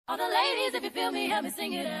All the ladies, if you feel me, help me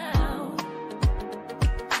sing it out.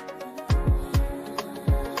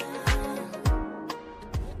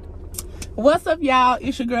 What's up, y'all?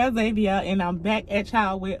 It's your girl Xavier, and I'm back at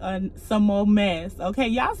y'all with some more mess. Okay,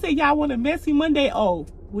 y'all said y'all want a messy Monday. Oh,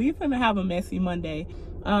 we finna have a messy Monday.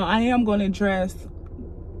 I am gonna address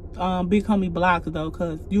Big Homie Blocks though,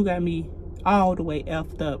 cause you got me all the way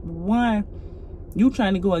effed up. One, you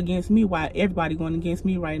trying to go against me while everybody going against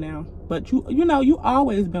me right now. But you know, you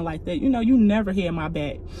always been like that. You know, you never had my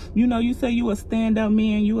back. You know, you say you a stand-up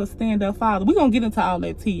man, you a stand-up father. We gonna get into all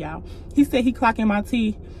that tea, y'all. He said he clocking my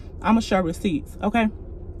tea. I'ma show receipts, okay?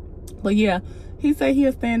 But yeah, he said he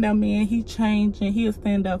a stand-up man, he changing, he a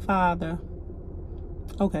stand-up father.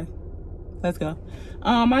 Okay, let's go.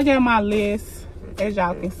 I got my list. As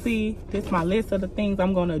y'all can see, this is my list of the things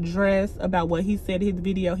I'm gonna address about what he said in his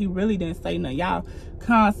video. He really didn't say nothing. Y'all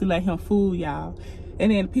constantly let him fool y'all.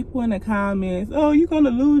 And then people in the comments, oh, you gonna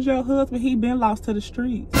lose your husband, he been lost to the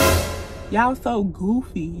streets. Y'all so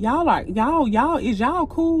goofy. Y'all like, is y'all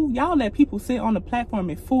cool? Y'all let people sit on the platform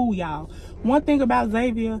and fool y'all. One thing about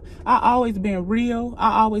Xavier, I always been real,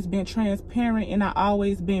 I always been transparent, and I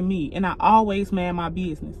always been me. And I always man my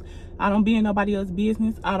business. I don't be in nobody else's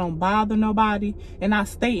business. I don't bother nobody. And I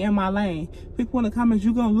stay in my lane. People in the comments,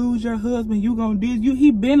 you gonna lose your husband, you gonna do, he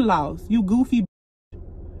been lost. You goofy.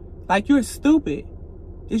 Like, you're stupid.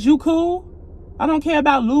 Is you cool? I don't care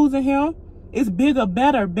about losing him. It's bigger,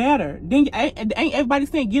 better, better. Then ain't everybody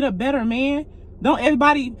saying get a better man? Don't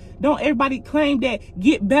everybody claim that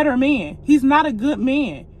get better man. He's not a good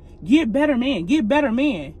man. Get better man. Get better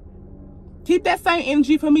man. Keep that same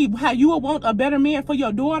energy for me. How you would want a better man for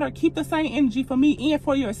your daughter, keep the same energy for me and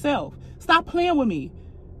for yourself. Stop playing with me.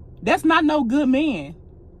 That's not no good man.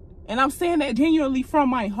 And I'm saying that genuinely from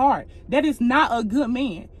my heart. That is not a good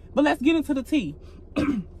man. But let's get into the tea.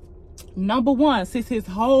 Number one, since his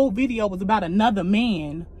whole video was about another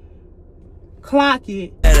man, clock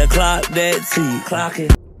it. At a clock that T, clock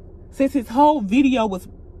it. Since his whole video was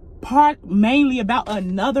mainly about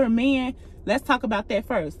another man, let's talk about that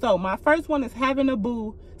first. So my first one is having a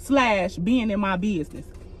boo / being in my business.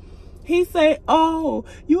 He said, oh,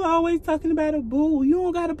 you always talking about a boo. You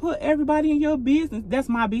don't got to put everybody in your business. That's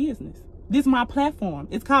my business. This is my platform.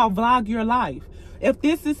 It's called Vlog Your Life. If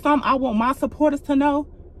this is something I want my supporters to know,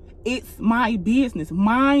 it's my business.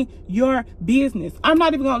 Mind your business. I'm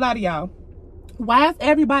not even gonna lie to y'all. Why is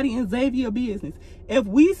everybody in Xavier business? If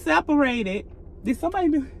we separated, did somebody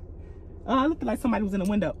do? It looked like somebody was in the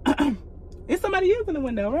window. If somebody is in the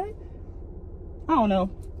window, right? I don't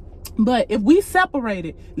know. But if we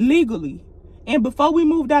separated legally, and before we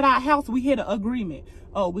moved out our house, we had an agreement.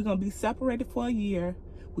 Oh, we're gonna be separated for a year.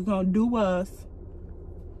 We're gonna do us.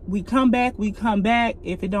 We come back, we come back.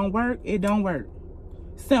 If it don't work, it don't work.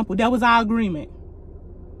 Simple. That was our agreement.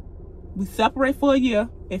 We separate for a year.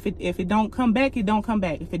 If it don't come back, it don't come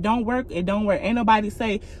back. If it don't work, it don't work. Ain't nobody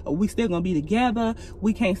say, oh, we still gonna be together.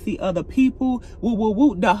 We can't see other people. Woo, woo,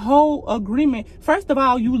 woo. The whole agreement. First of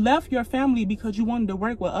all, you left your family because you wanted to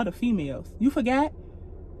work with other females. You forgot?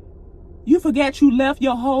 You forgot you left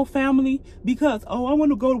your whole family because, oh, I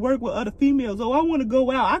want to go to work with other females. Oh, I want to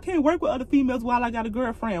go out. I can't work with other females while I got a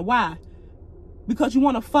girlfriend. Why? Because you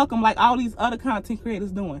want to fuck them like all these other content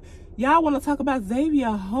creators doing. Y'all want to talk about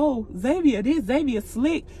Xavier hoe. Xavier this, Xavier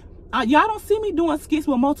slick. Y'all don't see me doing skits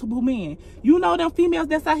with multiple men. You know them females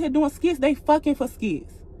that's out here doing skits, they fucking for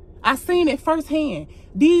skits. I seen it firsthand.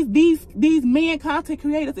 These men content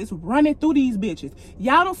creators is running through these bitches.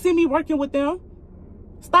 Y'all don't see me working with them.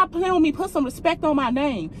 Stop playing with me. Put some respect on my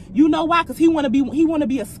name. You know why? Because he wanna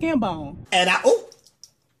be a skin bone. And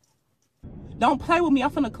Don't play with me.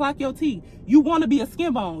 I'm finna clock your teeth. You want to be a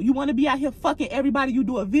skin bone. You want to be out here fucking everybody you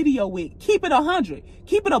do a video with. Keep it 100.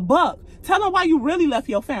 Keep it a buck. Tell them why you really left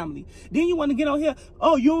your family. Then you want to get on here.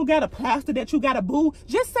 Oh, you don't got a plaster that you got a boo.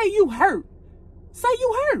 Just say you hurt. Say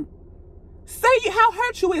you hurt. Say how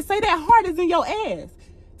hurt you is. Say that heart is in your ass.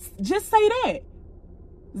 Just say that.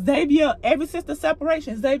 Xavier, ever since the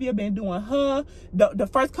separation, Xavier been doing her. The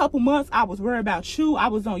first couple months, I was worried about you. I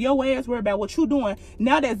was on your ass, worried about what you doing.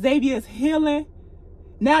 Now that Xavier is healing,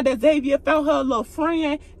 now that Xavier found her little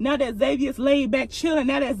friend, now that Xavier's laid back chilling,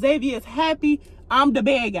 now that Xavier is happy, I'm the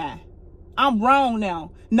bad guy. I'm wrong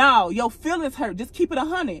now. No, your feelings hurt. Just keep it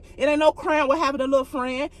 100. It ain't no crime what happened to a little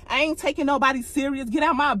friend. I ain't taking nobody serious. Get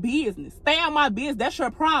out my business. Stay out my business. That's your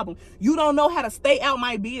problem. You don't know how to stay out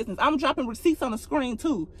my business. I'm dropping receipts on the screen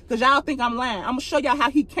too, because y'all think I'm lying. I'm going to show y'all how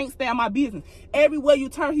he can't stay out my business. Everywhere you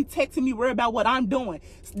turn, he texting me worried about what I'm doing.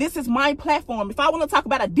 This is my platform. If I want to talk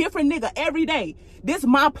about a different nigga every day, this is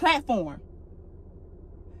my platform.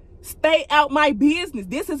 Stay out my business.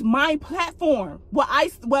 This is my platform.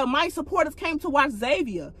 Well, my supporters came to watch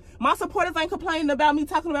Xavier. My supporters ain't complaining about me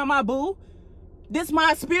talking about my boo. This is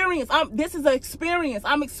my experience. This is an experience.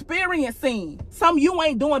 I'm experiencing. Some you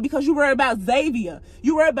ain't doing because you worry about Xavier.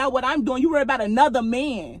 You worry about what I'm doing. You worry about another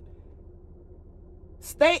man.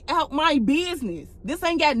 Stay out my business. This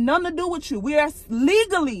ain't got nothing to do with you. We are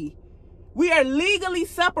legally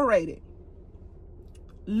separated.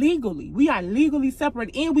 Legally. We are legally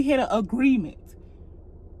separated, and we had an agreement.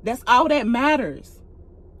 That's all that matters.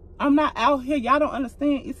 I'm not out here. Y'all don't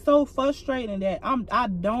understand. It's so frustrating that I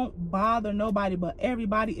don't bother nobody, but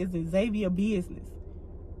everybody is in Xavier business.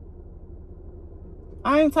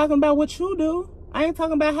 I ain't talking about what you do. I ain't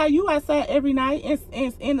talking about how you outside every night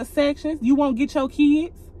in the sections. You won't get your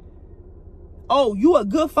kids. Oh, you a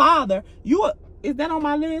good father. Is that on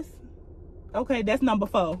my list? Okay, that's number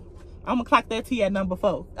 4. I'm gonna clock that T at number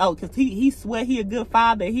 4. Oh, because he swear he a good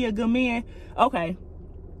father, he a good man. Okay.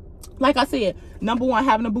 Like I said, number 1,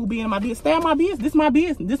 having a boo being in my business. Stay in my business. This is my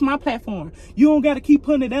business. This is my platform. You don't got to keep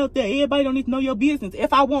putting it out there. Everybody don't need to know your business.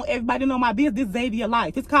 If I want everybody to know my business, this is Xavier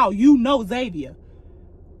Life. It's called You Know Xavier.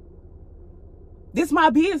 This is my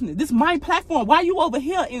business. This is my platform. Why you over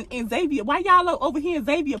here in Xavier? Why y'all over here in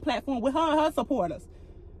Xavier platform with her and her supporters?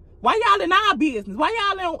 Why y'all in our business?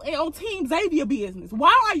 Why y'all on Team Xavier business?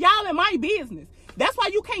 Why are y'all in my business? That's why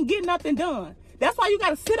you can't get nothing done. That's why you got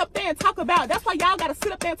to sit up there and talk about, that's why y'all got to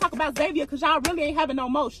sit up there and talk about Xavier, because y'all really ain't having no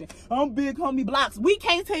motion. I'm Big Homie Blocks. We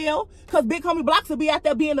can't tell, because Big Homie Blocks will be out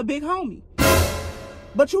there being a big homie.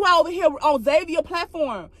 But you out over here on Xavier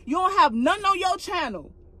platform. You don't have nothing on your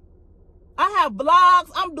channel. I have vlogs.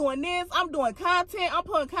 I'm doing this. I'm doing content. I'm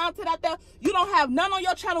putting content out there. You don't have none on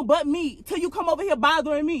your channel but me till you come over here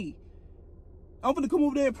bothering me. I'm finna come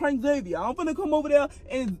over there and prank Xavier. I'm finna come over there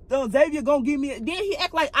and Xavier gonna give me. Then he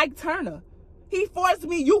act like Ike Turner. He forced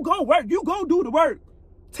me. You gonna work. You gonna do the work.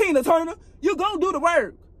 Tina Turner, you gonna do the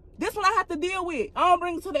work. This what I have to deal with. I don't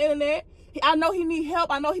bring it to the internet. I know he need help.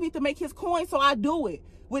 I know he need to make his coin, so I do it.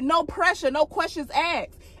 With no pressure, no questions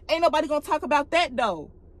asked. Ain't nobody gonna talk about that though.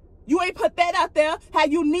 You ain't put that out there, how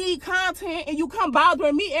you need content and you come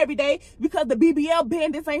bothering me every day because the BBL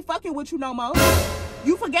bandits ain't fucking with you no more.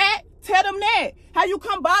 You forgot? Tell them that. How you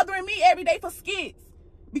come bothering me every day for skits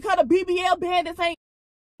because the BBL bandits ain't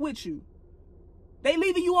with you. They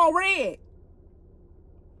leaving you on red.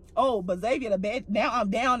 Oh, but Xavier the bad. Now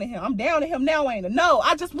I'm down to him. I'm down to him now, ain't it? No,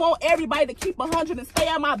 I just want everybody to keep 100 and stay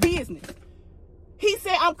out of my business. He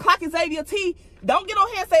said I'm clocking Xavier T. Don't get on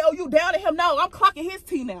here and say, oh, you down to him. No, I'm clocking his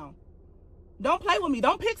T now. Don't play with me.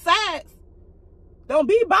 Don't pick sides. Don't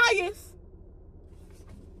be biased.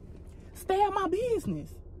 Stay out of my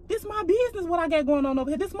business. This is my business, what I got going on over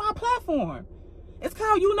here. This is my platform. It's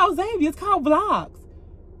called You Know Xavier. It's called Vlogs.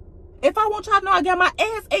 If I want y'all to know I got my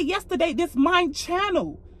ass ate yesterday, this is my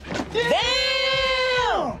channel.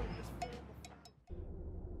 Damn!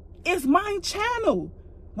 It's my channel.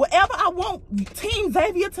 Whatever I want Team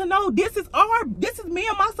Xavier to know, this is me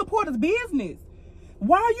and my supporters' business.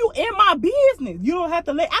 Why are you in my business? You don't have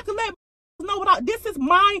to I can let know this is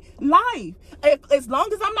my life. As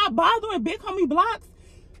long as I'm not bothering Big Homie Blocks,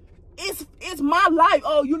 it's my life.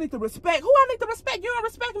 Oh, you need to respect. Who I need to respect? You don't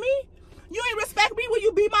respect me? You ain't respect me when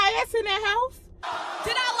you beat my ass in that house?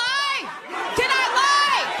 Did I lie? Did I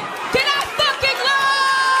lie? Did I fucking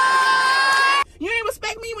lie? You ain't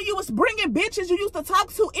respect me when you was bringing bitches you used to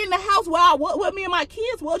talk to in the house where me and my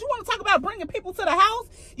kids was. You want to talk about bringing people to the house?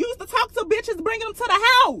 You used to talk to bitches, bringing them to the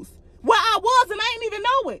house where I was, and I ain't even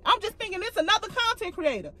know it. I'm just thinking it's another content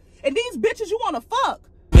creator. And these bitches you want to fuck.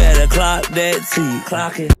 Better clock that T.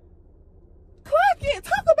 Clock it. Clock it.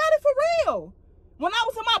 Talk about it for real. When I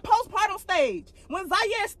was in my postpartum stage, when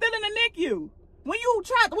Zaire is still in the NICU, when you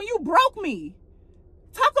broke me,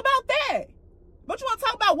 talk about that. But you want to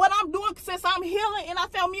talk about what I'm doing since I'm healing and I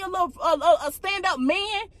found me a stand-up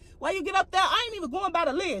man? Why you get up there? I ain't even going by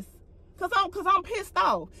the list. Cause I'm pissed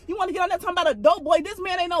off. You want to get on there talking about a dope boy? This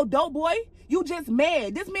man ain't no dope boy. You just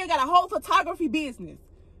mad. This man got a whole photography business.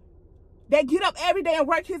 That get up every day and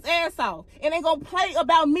work his ass off. And ain't gonna play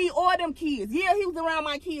about me or them kids. Yeah, he was around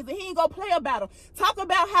my kids and he ain't gonna play about them. Talk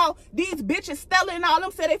about how these bitches, Stella and all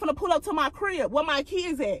them, said they finna pull up to my crib where my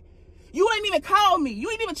kids at. You ain't even call me. You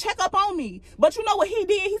ain't even check up on me. But you know what he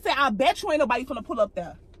did? He said, I bet you ain't nobody finna pull up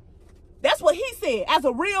there. That's what he said as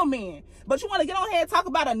a real man. But you wanna get on here and talk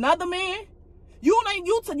about another man? You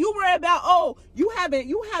worry about, oh, you having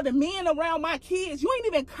men around my kids. You ain't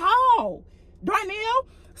even call. Darnell,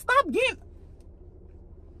 stop getting,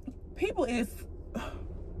 people is,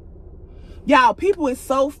 Y'all, people is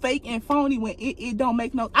so fake and phony when it don't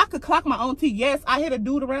make no. I could clock my auntie. Yes, I hit a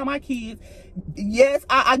dude around my kids. Yes,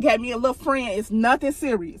 I got me a little friend. It's nothing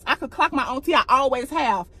serious. I could clock my auntie. I always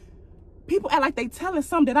have. People act like they telling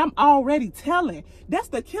something that I'm already telling. That's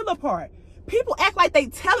the killer part. People act like they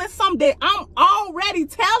telling something that I'm already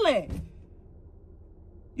telling.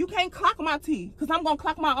 You can't clock my tea, because I'm going to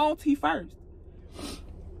clock my own tea first.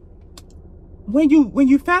 When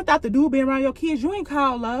you found out the dude being around your kids, you ain't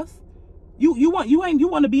call us. You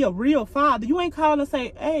want to be a real father. You ain't call and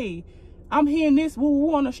say, hey, I'm hearing this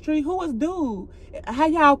woo-woo on the street. Who is dude? How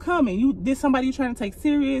y'all coming? Did somebody you trying to take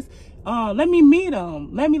serious? Let me meet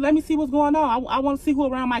them. Let me see what's going on. I want to see who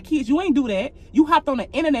around my kids. You ain't do that. You hopped on the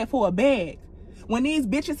internet for a bag. When these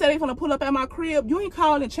bitches said they gonna pull up at my crib, you ain't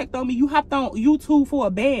called and checked on me. You hopped on YouTube for a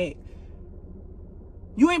bag.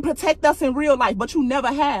 You ain't protect us in real life, but you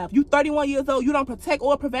never have. You 31 years old. You don't protect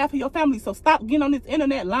or provide for your family. So stop getting on this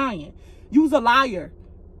internet lying. You's a liar.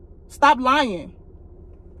 Stop lying.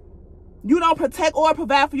 You don't protect or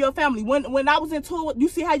provide for your family. When I was into it, you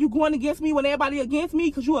see how you going against me when everybody against me?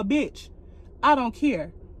 Because you a bitch. I don't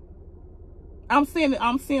care. I'm saying what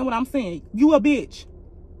I'm saying. You a bitch.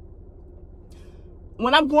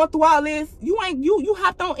 When I'm going through all this, you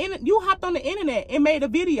hopped on the internet and made a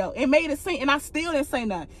video and made it seem, and I still didn't say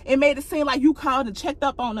nothing. It made it seem like you called and checked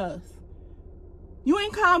up on us. You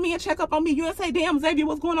ain't called me and check up on me. You ain't say, damn, Xavier,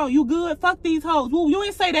 what's going on? You good? Fuck these hoes. You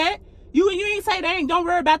ain't say that. You ain't say that. Don't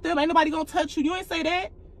worry about them. Ain't nobody gonna touch you. You ain't say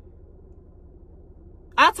that.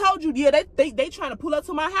 I told you, yeah, they trying to pull up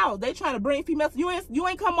to my house. They trying to bring females. You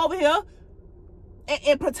ain't come over here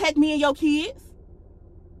and protect me and your kids.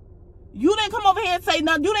 You didn't come over here and say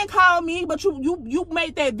nothing. You didn't call me, but you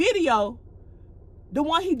made that video. The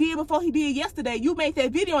one he did before he did yesterday. You made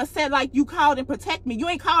that video and said like you called and protect me. You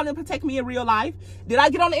ain't called and protect me in real life. Did I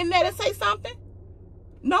get on the internet and say something?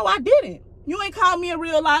 No, I didn't. You ain't called me in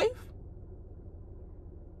real life.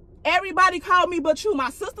 Everybody called me but you. My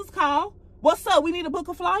sisters called. What's up? We need to book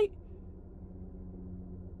a flight.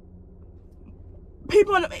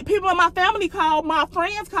 People in my family called, my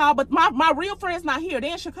friends called, but my real friends not here.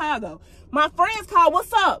 They're in Chicago. My friends called,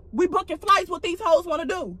 what's up? We booking flights, what these hoes want to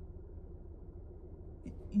do.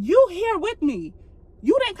 You here with me.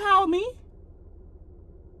 You didn't call me.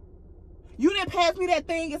 You didn't pass me that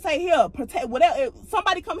thing and say, here, protect, whatever.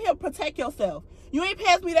 Somebody come here, protect yourself. You ain't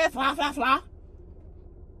pass me that fly.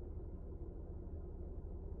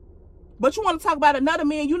 But you want to talk about another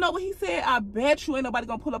man. You know what he said? I bet you ain't nobody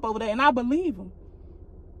going to pull up over there. And I believe him.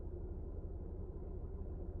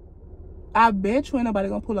 I bet you ain't nobody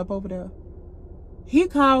gonna pull up over there. He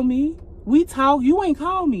called me. We talked. You ain't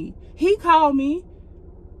called me. He called me.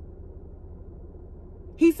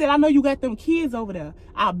 He said, I know you got them kids over there.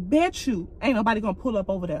 I bet you ain't nobody gonna pull up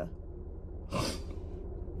over there.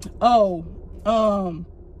 Oh,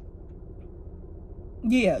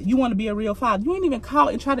 yeah, you want to be a real father. You ain't even call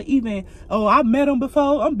and try to even, oh, I met him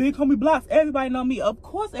before. I'm Big Homie Blocks. Everybody know me. Of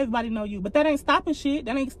course everybody know you. But that ain't stopping shit.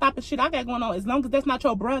 That ain't stopping shit I got going on. As long as that's not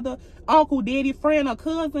your brother, uncle, daddy, friend, or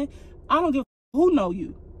cousin, I don't give a who know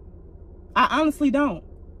you. I honestly don't.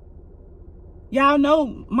 Y'all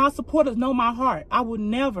know my supporters know my heart. I would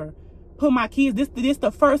never put my kids, this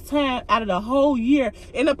the first time out of the whole year.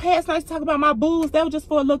 In the past, I used to talk about my boos. That was just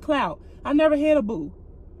for a little clout. I never had a boo.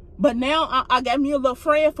 But now I got me a little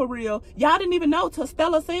friend for real. Y'all didn't even know till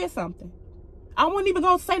Stella said something. I wasn't even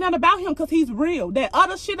gonna say nothing about him because he's real. That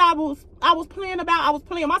other shit I was playing about, I was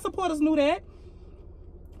playing. My supporters knew that.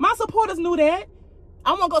 My supporters knew that.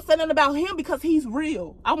 I wasn't gonna say nothing about him because he's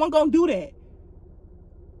real. I wasn't gonna do that.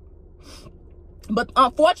 But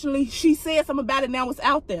unfortunately, she said something about it. Now it's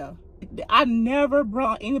out there. I never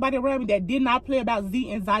brought anybody around me that did not play about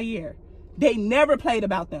Z and Zaire. They never played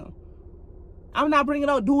about them. I'm not bringing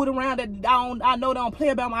no dude around that I know don't play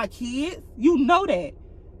about my kids. You know that.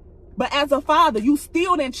 But as a father, you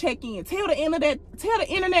still didn't check in. Tell the internet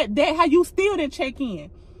that how you still didn't check in.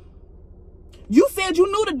 You said you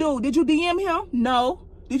knew the dude. Did you DM him? No.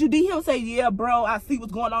 Did you DM him say, yeah, bro, I see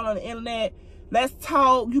what's going on the internet. Let's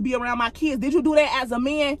talk. You be around my kids. Did you do that as a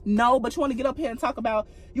man? No. But you want to get up here and talk about,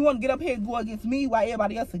 you want to get up here and go against me while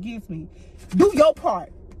everybody else against me. Do your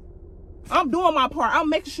part. I'm doing my part. I'm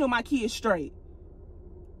making sure my kids straight.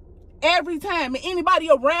 Every time, and anybody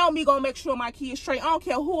around me gonna make sure my kids straight. I don't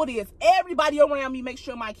care who it is. Everybody around me make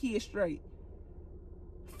sure my kids straight.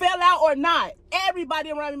 Fell out or not, everybody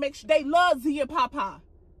around me make sure they love Z and Papa.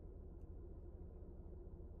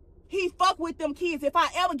 He fuck with them kids. If I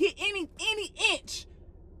ever get any inch,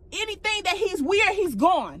 anything that he's weird, he's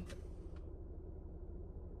gone.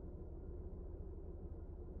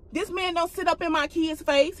 This man don't sit up in my kids'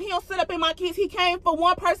 face. He don't sit up in my kids. He came for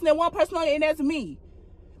one person and one person only, and that's me.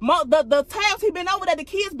 The times he been over there, the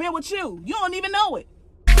kids been with you. You don't even know it.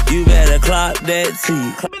 You better clock that T.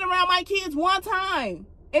 I've been around my kids one time,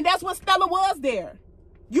 and that's when Stella was there.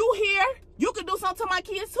 You here? You could do something to my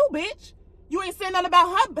kids too, bitch. You ain't saying nothing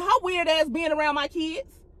about her weird ass being around my kids.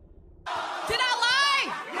 Did I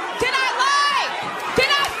lie? Did I lie? Did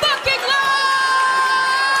I fucking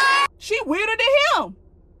lie? She weirder than him.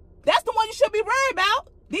 That's the one you should be worried about.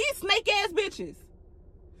 These snake ass bitches.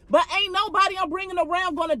 But ain't nobody I'm bringing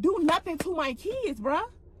around gonna do nothing to my kids, bruh.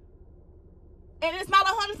 And it's not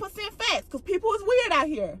 100% facts, because people is weird out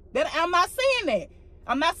here. I'm not saying that.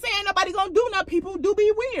 I'm not saying nobody gonna do nothing. People do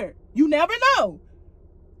be weird. You never know.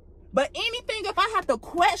 But anything, if I have to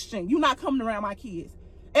question, you not coming around my kids.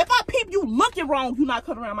 If I peep you looking wrong, you not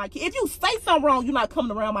coming around my kids. If you say something wrong, you not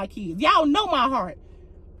coming around my kids. Y'all know my heart.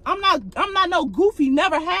 I'm not no goofy,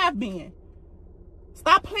 never have been.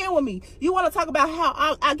 Stop playing with me. You want to talk about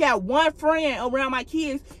how I got one friend around my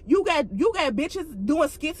kids. You got bitches doing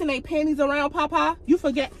skits in their panties around Papa. You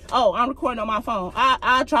forget. Oh, I'm recording on my phone.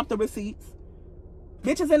 I dropped the receipts.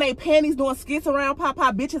 Bitches in their panties doing skits around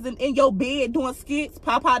Papa. Bitches in your bed doing skits.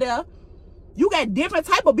 Papa there. You got different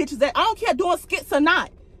type of bitches that I don't care doing skits or not.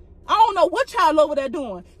 I don't know what y'all over there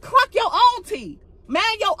doing. Clock your own tea.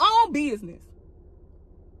 Mind your own business.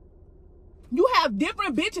 You have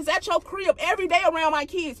different bitches at your crib every day around my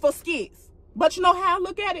kids for skits. But you know how I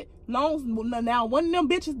look at it? Now, one of them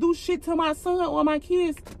bitches do shit to my son or my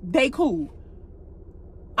kids, they cool.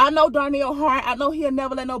 I know Darnell Hart. I know he'll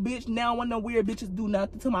never let no bitch, now one of them weird bitches do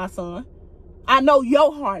nothing to my son. I know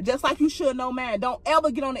your heart, just like you should know mine. Don't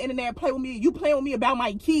ever get on the internet and play with me. You playing with me about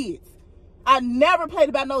my kids. I never played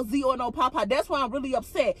about no Z or no Papa. That's why I'm really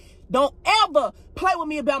upset. Don't ever play with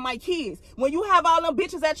me about my kids. When you have all them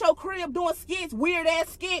bitches at your crib doing skits, weird ass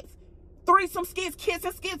skits, threesome skits,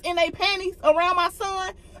 kissing skits in their panties around my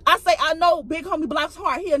son, I say I know Big Homie Block's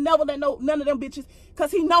heart. He'll never let none of them bitches,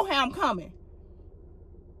 because he know how I'm coming.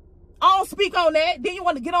 I don't speak on that. Then you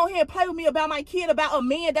want to get on here and play with me about my kid, about a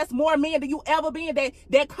man that's more man than you ever been.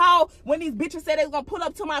 That call when these bitches said they was going to pull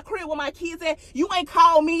up to my crib where my kids at. You ain't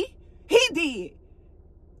call me. He did.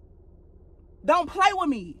 Don't play with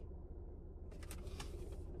me.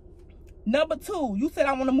 Number 2, you said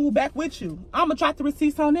I want to move back with you. I'm going to drop the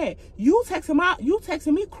receipts on that. You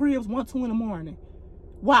texting me cribs 1, 2 in the morning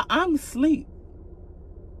while I'm asleep.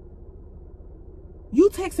 You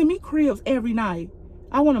texting me cribs every night.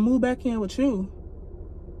 I want to move back in with you.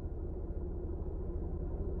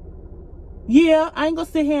 Yeah, I ain't going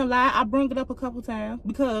to sit here and lie. I brung it up a couple times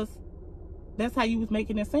because that's how you was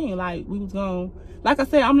making it seem like we was going. Like I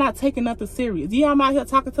said, I'm not taking nothing serious. Yeah, I'm out here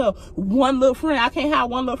talking to one little friend. I can't have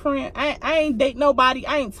one little friend. I ain't date nobody.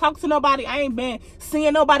 I ain't talk to nobody. I ain't been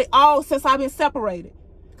seeing nobody all since I've been separated.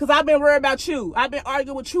 Because I've been worried about you. I've been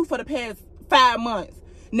arguing with you for the past 5 months.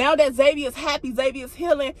 Now that Xavier's happy, Xavier's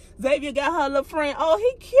healing, Xavier got her little friend. Oh,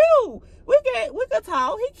 he cute. We could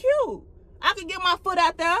talk. He cute. I can get my foot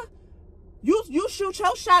out there. You shoot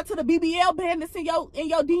your shot to the BBL bandits in your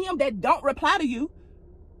DM that don't reply to you.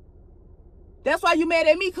 That's why you mad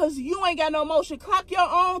at me, because you ain't got no emotion. Clock your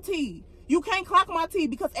own tea. You can't clock my tea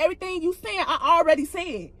because everything you saying, I already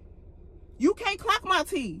said. You can't clock my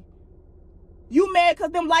tea. You mad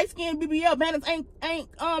because them light-skinned BBL bandits ain't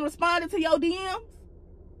responding to your DMs?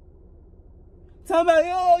 Tell me,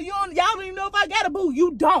 y'all don't even know if I got a boo.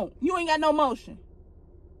 You don't. You ain't got no motion.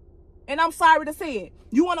 And I'm sorry to say it.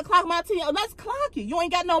 You want to clock my tea? Let's clock it. You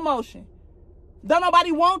ain't got no motion. Don't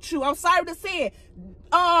nobody want you. I'm sorry to say it.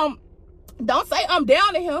 Don't say I'm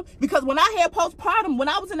down to him, because when I had postpartum, when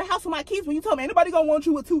I was in the house with my kids, when you told me anybody gonna want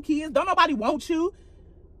you with 2 kids, don't nobody want you.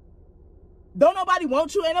 Don't nobody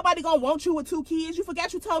want you. Ain't nobody gonna want you with 2 kids. You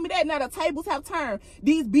forgot you told me that. Now the tables have turned.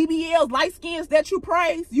 These BBLs, light skins that you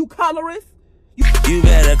praise, you colorist. You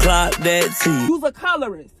better clock that T. You's a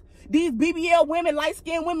colorist. These BBL women, light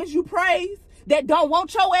skinned women you praise that don't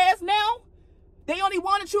want your ass now, they only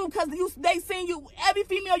wanted you because they seen you. Every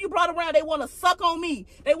female you brought around, they want to suck on me.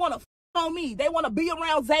 They want to on me. They want to be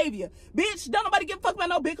around Xavier. Bitch, don't nobody give a fuck about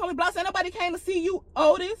no Big Homie Blocks. Ain't nobody came to see you,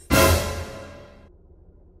 Otis.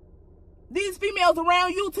 These females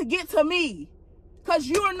around you to get to me. Because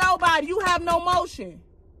you're nobody. You have no motion.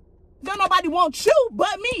 Don't nobody want you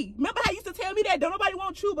but me. Remember how you used to tell me that? Don't nobody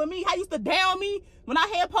want you but me. How you used to down me when I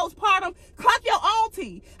had postpartum? Clock your own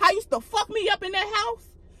tea. How you used to fuck me up in that house?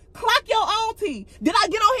 Clock your own tea. Did I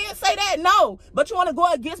get on here and say that? No. But you want to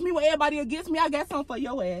go against me when everybody against me? I got something for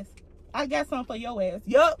your ass. I got something for your ass.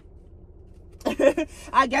 Yup.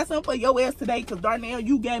 I got something for your ass today, because Darnell,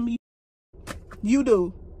 you gave me. You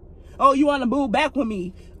do. Oh, you want to move back with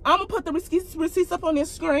me? I'm gonna put the receipts up on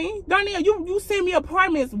this screen. Darnell, you send me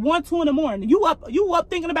apartments 1, 2 in the morning. You up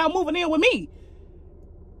thinking about moving in with me.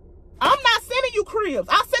 I'm not sending you cribs.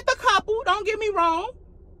 I sent the couple, don't get me wrong.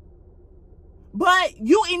 But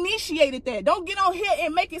you initiated that. Don't get on here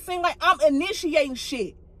and make it seem like I'm initiating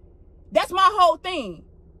shit. That's my whole thing.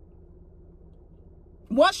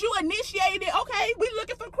 Once you initiated it, okay, we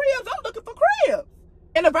looking for cribs. I'm looking for cribs.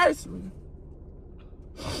 Anniversary.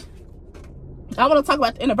 I want to talk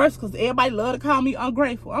about the anniversary because everybody love to call me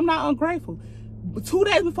ungrateful. I'm not ungrateful. But 2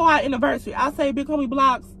 days before our anniversary, I say, Big Homie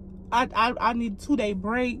Blocks, I need a 2-day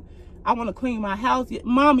break. I want to clean my house.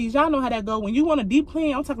 Mommies, y'all know how that go. When you want a deep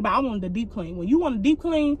clean, I'm talking about I want the deep clean. When you want a deep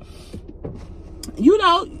clean, you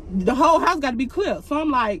know, the whole house got to be clear. So I'm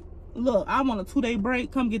like, look, I want a 2-day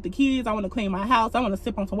break. Come get the kids. I want to clean my house. I want to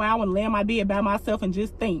sip on some wine. I want to lay in my bed by myself and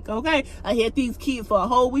just think, okay? I had these kids for a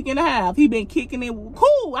whole week and a half. He been kicking it.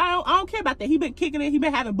 Cool. I don't care about that. He been kicking it. He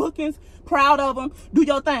been having bookings. Proud of him. Do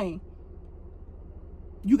your thing.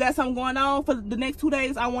 You got something going on for the next 2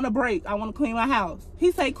 days? I want a break. I want to clean my house.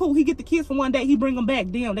 He say, cool. He get the kids for 1 day. He bring them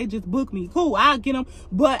back. Damn, they just booked me. Cool. I'll get them.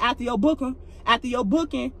 But after your booking,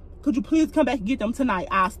 could you please come back and get them tonight?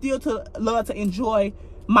 I still love to enjoy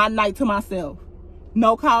my night to myself.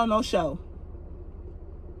 No call, no show.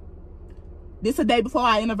 This a day before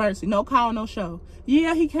our anniversary. No call, no show.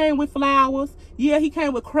 Yeah, he came with flowers. Yeah, he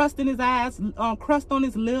came with crust in his eyes, crust on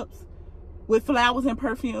his lips, with flowers and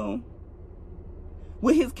perfume,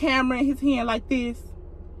 with his camera in his hand like this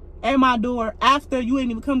at my door after you ain't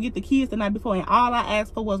even come get the kids the night before, and all I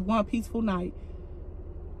asked for was one peaceful night.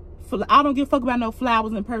 I don't give a fuck about no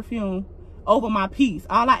flowers and perfume over my peace.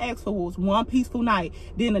 All I asked for was one peaceful night.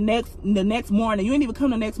 Then the next morning, you ain't even come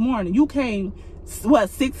the next morning. You came, what,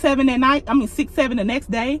 6, 7 at night? I mean 6, 7 the next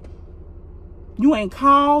day. You ain't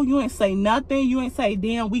call. You ain't say nothing. You ain't say,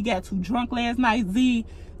 damn, we got too drunk last night.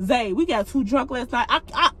 Zay, we got too drunk last night.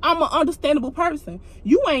 I'm an understandable person.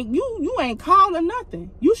 You ain't calling nothing.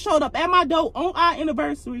 You showed up at my door on our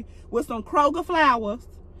anniversary with some Kroger flowers,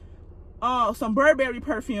 some Burberry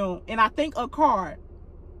perfume, and I think a card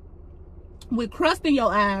with crust in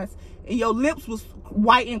your eyes, and your lips was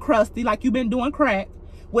white and crusty like you been doing crack,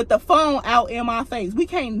 with the phone out in my face. We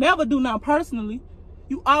can't never do nothing personally.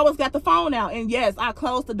 You always got the phone out. And yes, I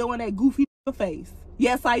closed the door in that goofy face.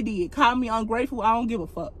 Yes, I did. Call me ungrateful. I don't give a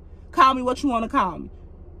fuck. Call me what you want to call me.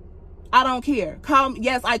 I don't care. Call me.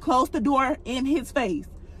 Yes, I closed the door in his face.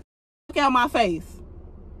 Look out my face.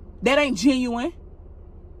 That ain't genuine.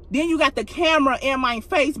 Then you got the camera in my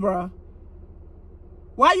face, bruh.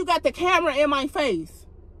 Why you got the camera in my face?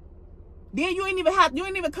 Then you ain't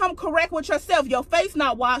even come correct with yourself. Your face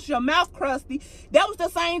not washed, your mouth crusty. That was the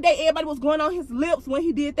same day everybody was going on his lips when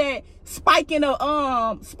he did that spike in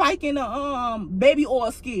the baby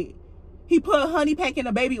oil skit. He put a honey pack in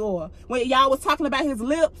the baby oil. When y'all was talking about his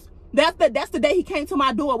lips, that's the day he came to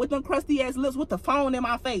my door with them crusty ass lips with the phone in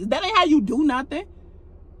my face. That ain't how you do nothing.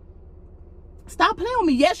 Stop playing with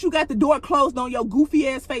me. Yes, you got the door closed on your goofy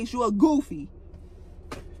ass face. You a goofy.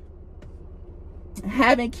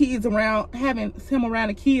 Having him around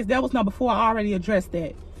the kids, that was number 4. I already addressed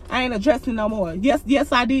that. I ain't addressing no more.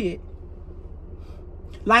 Yes, I did.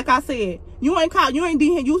 Like I said, you ain't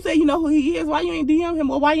DM him. You say you know who he is. Why you ain't DM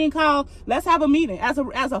him? Or why you ain't call? Let's have a meeting. As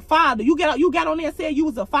a father, you got on there and said you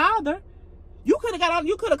was a father. You could have got on.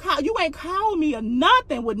 You could have called. You ain't called me or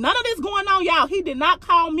nothing with none of this going on, y'all. He did not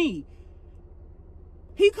call me.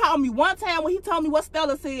 He called me one time when he told me what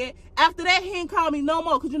Stella said. After that, he ain't called me no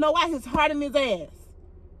more. Because you know why? His heart in his ass.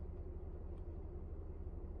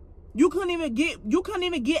 You couldn't even get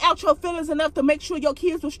out your feelings enough to make sure your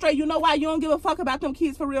kids were straight. You know why? You don't give a fuck about them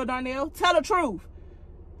kids for real, Darnell. Tell the truth.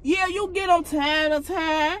 Yeah, you get them time to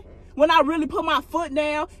time. When I really put my foot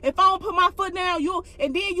down. If I don't put my foot down,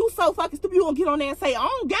 and then you so fucking stupid, you gonna get on there and say, I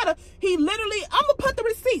don't gotta. I'm gonna put the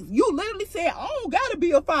receipts. You literally said, I don't gotta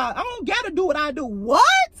be a father. I don't gotta do what I do.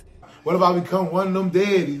 What? What if I become one of them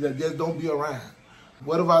daddies that just don't be around?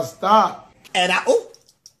 What if I stop? And y'all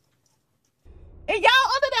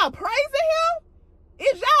under there praising him?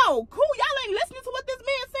 Is y'all cool? Y'all ain't listening to what this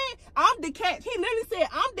man saying? I'm the catch. He literally said,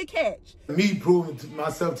 I'm the catch. Me proving to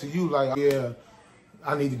myself to you, like, yeah,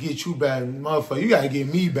 I need to get you back. Motherfucker, you gotta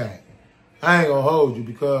get me back. I ain't gonna hold you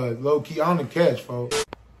because low-key, I'm the catch, folks.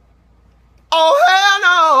 Oh, hell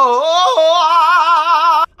no!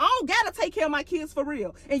 I don't gotta take care of my kids for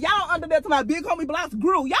real. And y'all under there to my Big Homie Blocks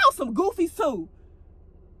grew. Y'all some goofies too.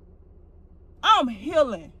 I'm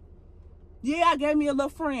healing. Yeah, I gave me a little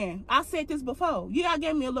friend. I said this before. Yeah, I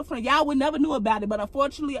gave me a little friend. Y'all would never knew about it, but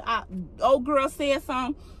unfortunately, old girl said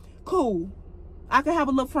something. Cool. I can have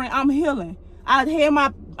a little friend. I'm healing. I hear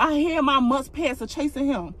my must passer chasing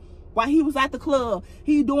him while he was at the club.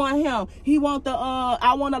 He doing him. He want the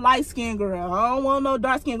I want a light skinned girl. I don't want no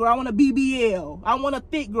dark skinned girl. I want a BBL. I want a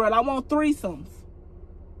thick girl. I want threesomes.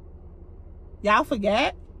 Y'all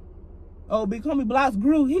forgot? Oh, Big Homie Blocks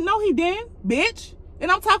grew. He know he didn't, bitch. And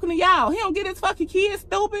I'm talking to y'all. He don't get his fucking kids,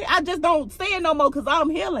 stupid. I just don't say it no more because I'm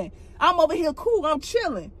healing. I'm over here cool. I'm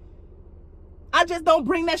chilling. I just don't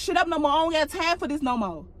bring that shit up no more. I don't got time for this no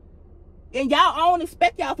more. And y'all, I don't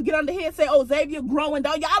expect y'all to get on the head and say, oh, Xavier growing,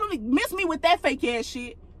 dog. Y'all don't miss me with that fake ass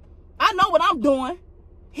shit. I know what I'm doing.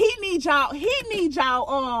 He need y'all,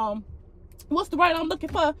 what's the word I'm looking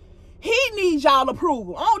for? He needs y'all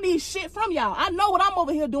approval. I don't need shit from y'all. I know what I'm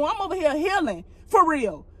over here doing. I'm over here healing. For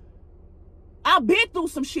real. I've been through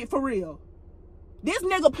some shit for real. This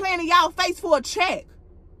nigga playing in y'all face for a check.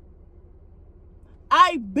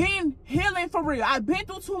 I've been healing for real. I've been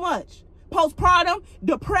through too much. Postpartum,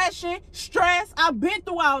 depression, stress. I've been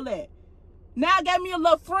through all that. Now I got me a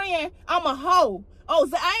little friend. I'm a hoe. Oh,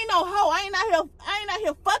 so I ain't no hoe. I ain't out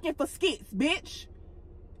here fucking for skits, bitch.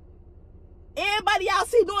 Everybody y'all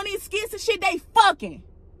see doing these skits and shit, they fucking.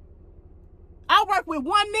 I work with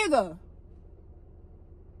one nigga.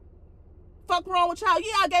 Fuck wrong with y'all?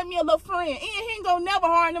 Yeah, I got me a little friend. And he ain't gonna never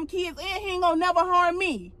harm them kids. And he ain't gonna never harm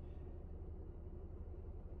me.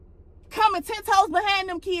 Coming 10 toes behind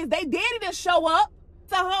them kids. They daddy didn't show up.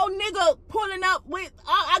 It's a whole nigga pulling up with,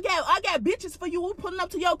 I got bitches for you pulling up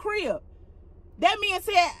to your crib. That man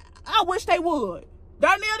said, I wish they would.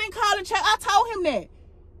 Darnell didn't call and check. I told him that.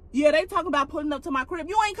 Yeah, they talking about pulling up to my crib.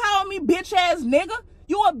 You ain't calling me bitch ass nigga.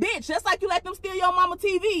 You a bitch. That's like you let them steal your mama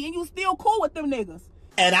TV and you still cool with them niggas.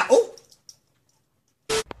 And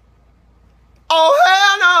oh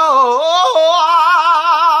hell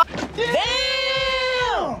no!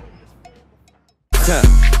 Damn!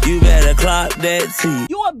 You better clock that T.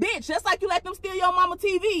 You a bitch. That's like you let them steal your mama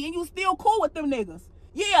TV and you still cool with them niggas.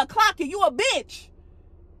 Yeah, clock it. You a bitch.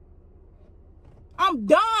 I'm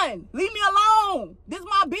done. Leave me alone. This is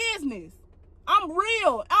my business. I'm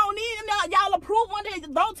real. I don't need y'all approval.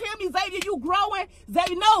 Don't tell me, Xavier, you growing.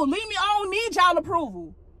 Xavier, no, leave me. I don't need y'all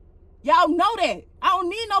approval. Y'all know that. I don't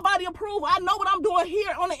need nobody approval. I know what I'm doing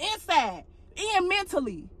here on the inside and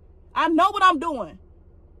mentally. I know what I'm doing.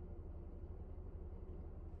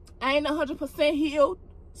 I ain't 100% healed,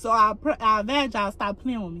 so I advise y'all stop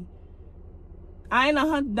playing with me. I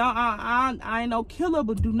ain't no killer,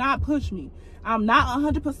 but do not push me. I'm not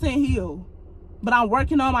 100% healed, but I'm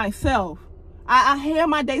working on myself. I had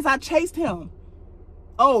my days. I chased him.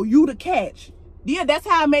 Oh, you the catch. Yeah, that's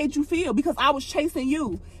how I made you feel because I was chasing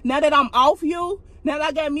you. Now that I'm off you, now that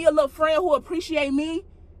I got me a little friend who appreciate me,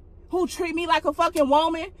 who treat me like a fucking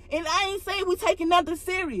woman, and I ain't saying we taking nothing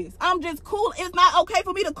serious. I'm just cool. It's not okay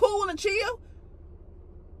for me to cool and chill.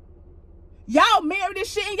 Y'all married this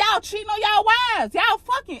shit and y'all cheating on y'all wives. Y'all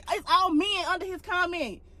fucking. It's all men under his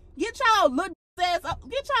comment. Get y'all little ass up.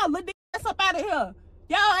 Get y'all little ass up out of here.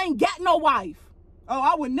 Y'all ain't got no wife. Oh,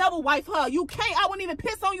 I would never wife her. You can't. I wouldn't even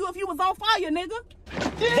piss on you if you was on fire, nigga.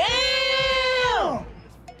 Damn!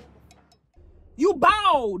 You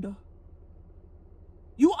bald.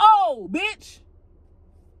 You old, bitch.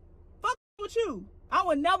 Fuck with you. I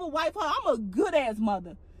would never wife her. I'm a good ass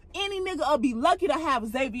mother. Any nigga will be lucky to have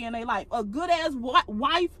Xavier in their life. A good ass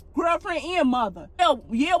wife, girlfriend, and mother.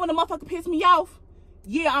 Yeah, when the motherfucker piss me off,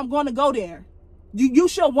 yeah, I'm gonna go there. You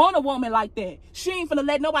should want a woman like that. She ain't finna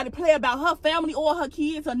let nobody play about her family or her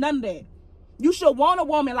kids or none of that. You should want a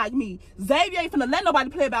woman like me. Xavier ain't finna let nobody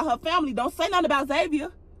play about her family. Don't say nothing about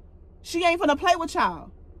Xavier. She ain't finna play with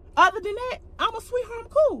y'all. Other than that, I'm a sweetheart. I'm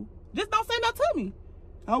cool. Just don't say nothing to me.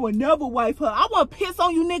 I would never wife her. I wouldn't piss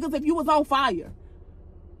on you niggas if you was on fire.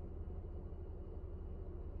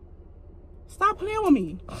 Stop playing with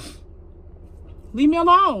me. Leave me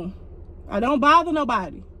alone. I don't bother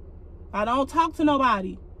nobody. I don't talk to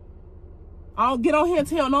nobody. I don't get on here and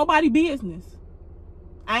tell nobody business.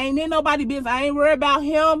 I ain't in nobody business. I ain't worried about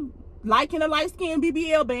him liking the light-skinned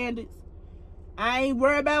BBL bandits. I ain't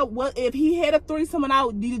worried about what if he had a threesome and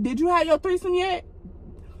out. Did you have your threesome yet?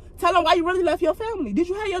 Tell him why you really left your family. Did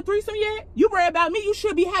you have your threesome yet? You worry about me. You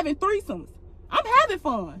should be having threesomes. I'm having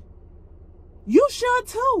fun. You should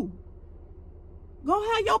too.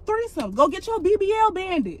 Go have your threesome. Go get your BBL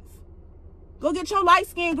bandits. Go get your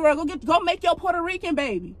light-skinned girl. Go make your Puerto Rican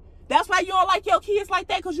baby. That's why you don't like your kids like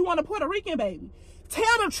that, because you want a Puerto Rican baby. Tell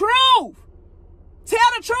the truth.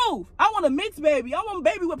 Tell the truth. I want a mixed baby. I want a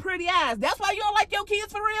baby with pretty eyes. That's why you don't like your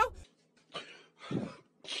kids for real?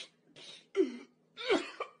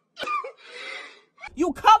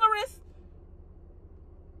 You colorist?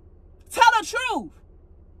 Tell the truth.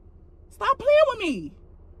 Stop playing with me.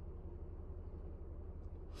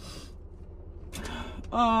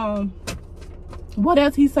 What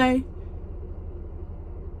else he say?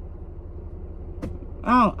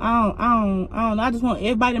 I don't know. I just want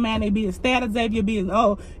everybody to mind their business. Stay out of Xavier business.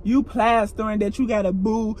 Oh, you plastering that you gotta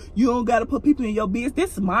boo. You don't gotta put people in your business.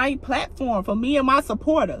 This is my platform for me and my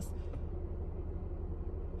supporters.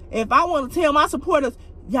 If I want to tell my supporters,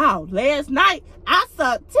 y'all, last night I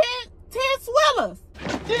saw 10 swillers.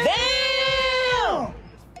 Damn!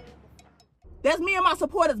 That's me and my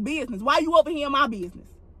supporters' business. Why you over here in my business?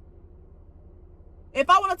 If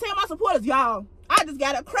I want to tell my supporters, y'all, I just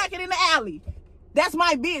got to crack it in the alley. That's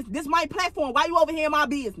my business. This is my platform. Why you over here in my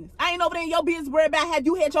business? I ain't over there in your business worried about have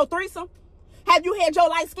you had your threesome? Have you had your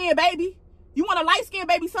light-skinned baby? You want a light-skinned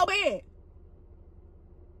baby so bad.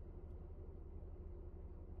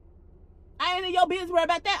 I ain't in your business worried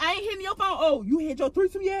about that. I ain't hitting your phone. Oh, you had your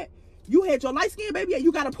threesome yet? You had your light-skinned baby yet?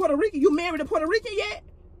 You got a Puerto Rican? You married a Puerto Rican yet?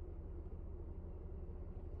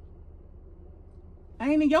 I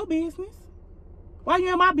ain't in your business. Why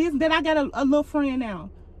you in my business? Then I got a little friend now.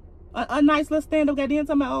 A nice little stand-up guy then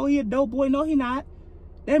talking about, oh, he a dope boy. No, he not.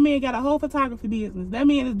 That man got a whole photography business. That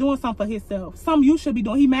man is doing something for himself. Something you should be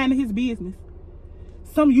doing. He minding his business.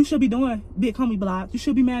 Something you should be doing, Big Homie Blogs. You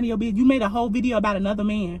should be minding your business. You made a whole video about another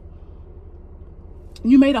man.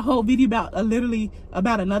 You made a whole video about literally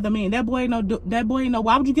about another man. That boy ain't no.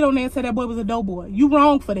 Why would you get on there and say that boy was a dope boy? You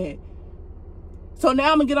wrong for that. So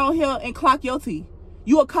now I'm gonna get on here and clock your tea.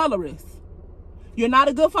 You a colorist. You're not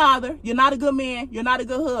a good father. You're not a good man. You're not a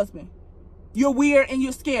good husband. You're weird and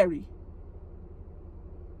you're scary.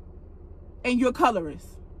 And you're a colorist.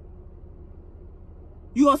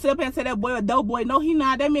 You gonna sit up and say that boy a dope boy? No, he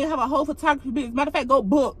not. That man have a whole photography business. Matter of fact, go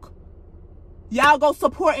book. Y'all go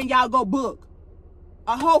support and y'all go book.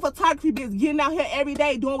 A whole photography business, getting out here every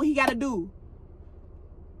day doing what he gotta do.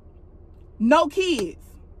 No kids.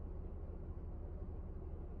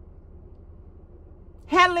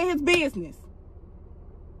 Handling his business.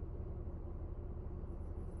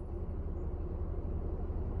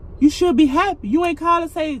 You should be happy. You ain't call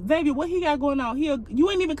and say, Xavier, what he got going on here?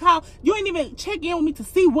 You ain't even call. You ain't even check in with me to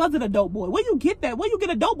see was it a dope boy. Where you get that? Where you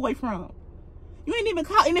get a dope boy from? You ain't even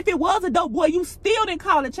call. And if it was a dope boy, you still didn't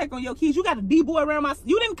call and check on your kids. You got a D-boy around my.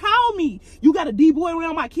 You didn't call me. You got a D-boy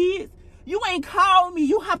around my kids. You ain't called me.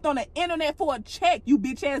 You hopped on the internet for a check, you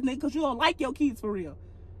bitch ass nigga, because you don't like your kids for real.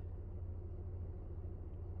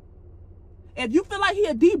 If you feel like he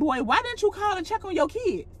a D-boy, why didn't you call and check on your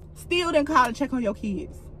kids? Still didn't call and check on your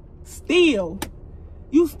kids. Still.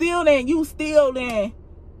 You still didn't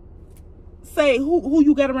say who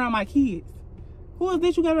you got around my kids. Who is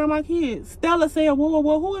this you got around my kids? Stella said,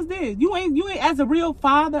 whoa, who is this? You ain't as a real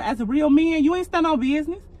father, as a real man, you ain't stand on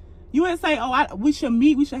business. You ain't say, oh, we should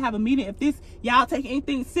meet, we should have a meeting. If this, y'all take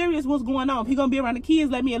anything serious, what's going on? If he gonna be around the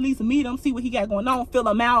kids, let me at least meet him, see what he got going on, fill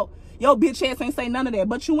him out. Yo, bitch ass ain't say none of that.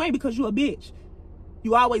 But you ain't, because you a bitch.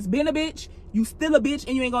 You always been a bitch, you still a bitch,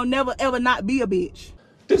 and you ain't gonna never ever not be a bitch.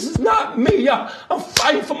 This is not me, y'all. I'm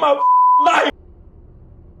fighting for my life.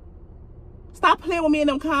 Stop playing with me in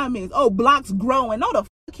them comments. Oh, Blocks growing. No, the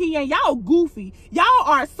fuck he ain't. Y'all goofy. Y'all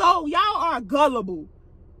are gullible.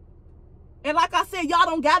 And like I said, y'all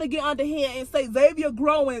don't gotta get under here and say Xavier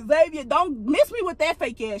growing. Xavier, don't miss me with that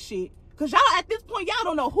fake ass shit. Cause y'all at this point, y'all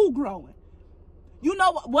don't know who growing. You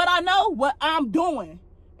know what I know? What I'm doing.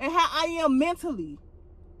 And how I am mentally.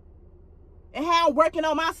 And how I'm working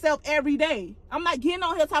on myself every day. I'm not getting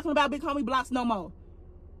on here talking about Big Homie Blogs no more.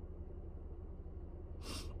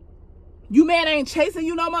 You mad I ain't chasing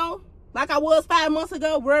you no more? Like I was 5 months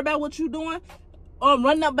ago, worry about what you doing? Or I'm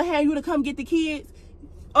running up behind you to come get the kids?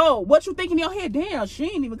 Oh, what you think in your head? Damn, she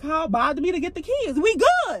ain't even called, bothered me to get the kids. We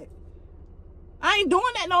good. I ain't doing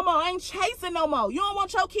that no more. I ain't chasing no more. You don't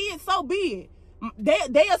want your kids, so be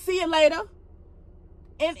it. They'll see it later.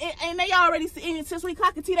 And they already see it. Since we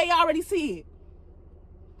clock the T, they already see it.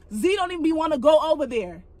 Z don't even want to go over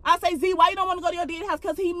there. I say, Z, why you don't want to go to your daddy's house?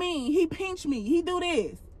 Because he mean. He pinch me. He do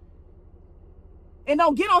this. And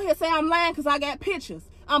don't get on here and say I'm lying because I got pictures.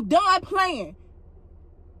 I'm done playing.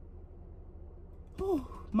 Whew,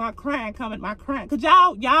 my crying coming. My crying. Because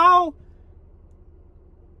y'all,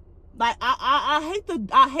 like, I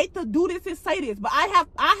hate to do this and say this, but I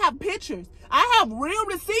have pictures. I have real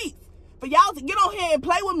receipts for y'all to get on here and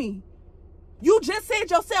play with me. You just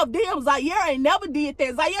said yourself, damn, Zaire ain't never did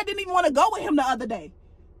that. Zaire didn't even want to go with him the other day.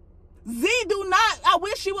 Z do not. I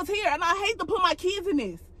wish she was here, and I hate to put my kids in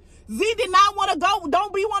this. Z did not want to go.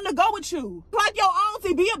 Don't be wanting to go with you. Like your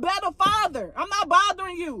auntie, be a better father. I'm not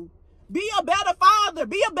bothering you. Be a better father.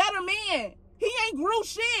 Be a better man. He ain't grew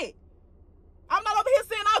shit. I'm not over here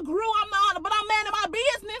saying I grew. I'm not, but I'm man in my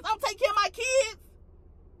business. I'm taking care of my kids.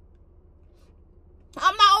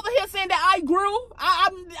 I'm not over here saying that I grew.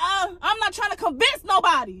 I'm not trying to convince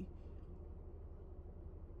nobody.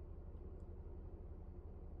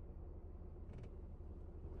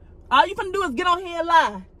 All you finna do is get on here and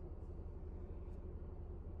lie.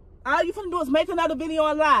 All you finna do is make another video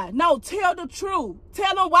and lie. No, tell the truth.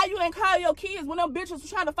 Tell them why you ain't call your kids when them bitches was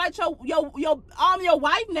trying to fight your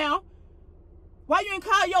wife now. Why you ain't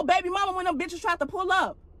call your baby mama when them bitches tried to pull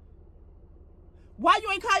up? Why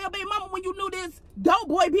you ain't call your baby mama when you knew this dope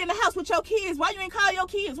boy be in the house with your kids? Why you ain't call your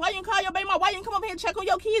kids? Why you ain't call your baby mama? Why you ain't come up here and check on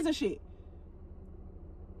your kids and shit?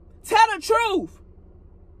 Tell the truth.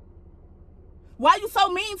 Why you so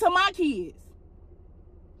mean to my kids?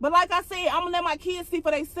 But like I said, I'm gonna let my kids see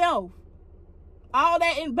for themselves. All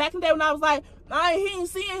that back in the day when I was like, he ain't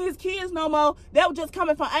seeing his kids no more. That was just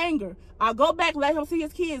coming from anger. I'll go back, let him see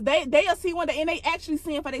his kids. They'll see one day, and they actually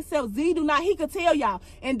seeing for themselves. Z do not, he could tell y'all.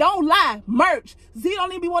 And don't lie, merch. Z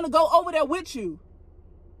don't even want to go over there with you.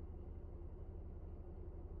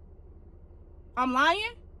 I'm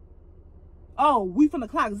lying? Oh, we finna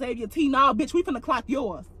clock Xavier T. Nah, bitch, we finna clock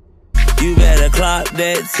yours. You better clock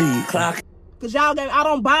that T. Clock. Cause y'all I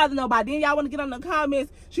don't bother nobody. Then y'all want to get on the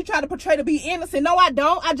comments. She tried to portray to be innocent. No, I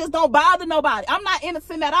don't. I just don't bother nobody. I'm not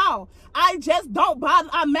innocent at all. I just don't bother.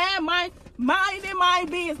 I'm minding my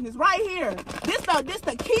business right here. This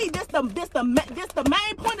the key. This the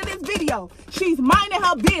main point of this video. She's minding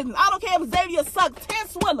her business. I don't care if Xavier sucks 10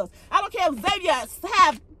 swillers. I don't care if Xavier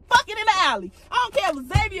have fucking in the alley. I don't care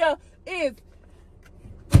if Xavier is.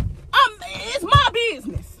 It's my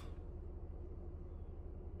business.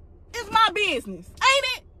 It's my business, ain't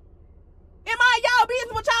it? Am I y'all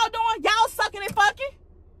business what y'all doing? Y'all sucking and fucking.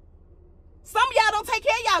 Some of y'all don't take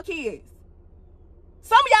care of y'all kids.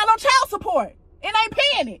 Some of y'all on child support and ain't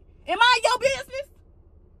paying it. Am I your business?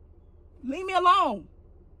 Leave me alone.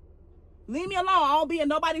 Leave me alone. I don't be in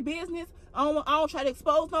nobody's business. I don't try to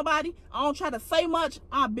expose nobody. I don't try to say much.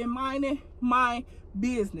 I've been minding my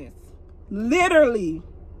business. Literally.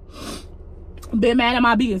 Been mad at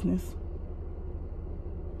my business.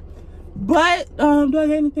 But, do I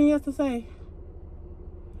have anything else to say?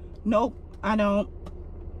 Nope, I don't.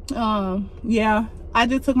 Yeah, I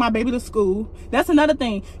just took my baby to school. That's another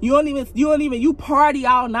thing. You party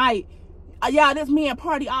all night. Yeah, this man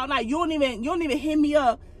party all night. You don't even hit me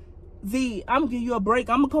up. Z, I'm gonna give you a break.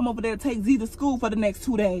 I'm gonna come over there and take Z to school for the next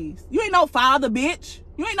 2 days. You ain't no father, bitch.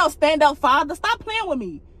 You ain't no stand-up father. Stop playing with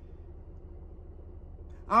me.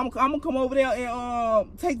 I'm gonna come over there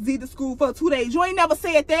and take Z to school for 2 days. You ain't never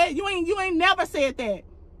said that. You ain't never said that.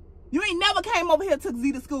 You ain't never came over here and took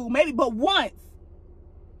Z to school. Maybe but once.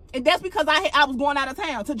 And that's because I was going out of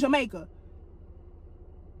town to Jamaica.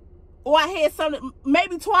 Or I had something,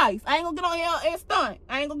 maybe twice. I ain't gonna get on here and stunt.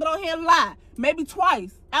 I ain't gonna get on here and lie. Maybe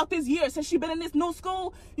twice out this year since she been in this new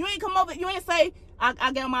school. You ain't come over, you ain't say,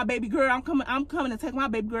 I got my baby girl. I'm coming to take my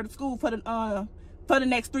baby girl to school for the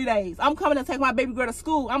next 3 days. I'm coming to take my baby girl to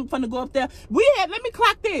school. I'm finna go up there. Let me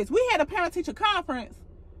clock this. We had a parent-teacher conference.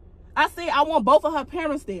 I said I want both of her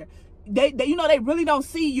parents there. They you know, they really don't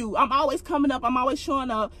see you. I'm always coming up. I'm always showing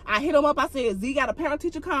up. I hit them up. I said, Z got a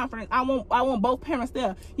parent-teacher conference. I want both parents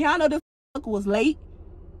there. Y'all know this motherfucker was late.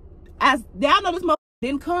 Y'all know this motherfucker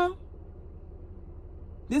didn't come.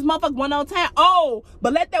 This motherfucker went on time. Oh,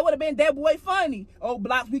 but that would have been that boy funny. Oh,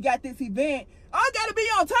 Blocks, we got this event. I gotta be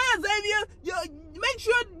on time, Xavier. Make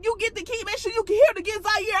sure you get the key. Make sure you can hear to get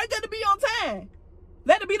Zaire. I gotta be on time.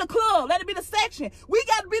 Let it be the club. Let it be the section. We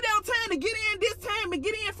gotta be there on time to get in this time and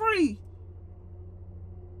get in free.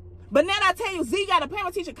 But now I tell you, Z got a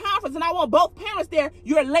parent-teacher conference and I want both parents there.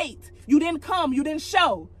 You're late. You didn't come. You didn't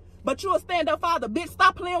show. But you a stand-up father. Bitch,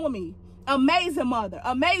 stop playing with me. Amazing mother.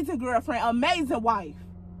 Amazing girlfriend. Amazing wife.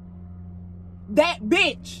 That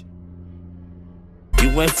bitch. You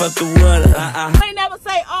ain't fucking with her. I ain't never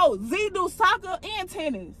say, oh, Z do soccer and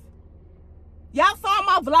tennis. Y'all saw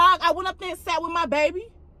my vlog. I went up there and sat with my baby.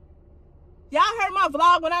 Y'all heard my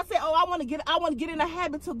vlog when I said, oh, I want to get in the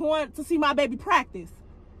habit of going to see my baby practice.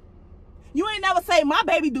 You ain't never say my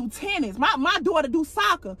baby do tennis. My daughter do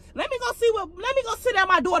soccer. Let me go sit at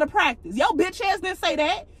my daughter practice. Your bitch ass didn't say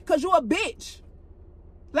that because you a bitch.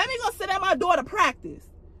 Let me go sit at my daughter practice.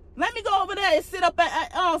 Let me go over there and sit up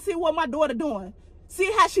at see what my daughter doing. See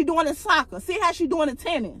how she doing in soccer. See how she doing in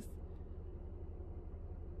tennis.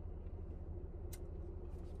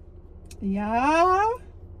 Y'all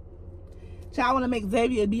want to make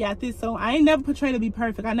Xavier be at this, so I ain't never portrayed to be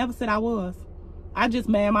perfect. I never said I was. I just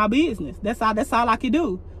man my business. That's all I can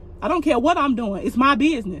do. I don't care what I'm doing. It's my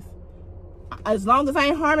business. As long as I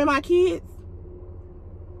ain't harming my kids,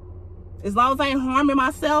 as long as I ain't harming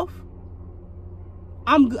myself,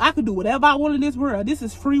 I could do whatever I want in this world. This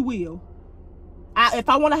is free will. If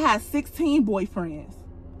I want to have 16 boyfriends,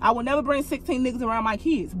 I will never bring 16 niggas around my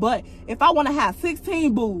kids. But if I want to have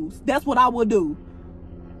 16 boos, that's what I will do.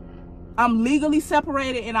 I'm legally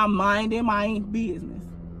separated and I'm minding my business.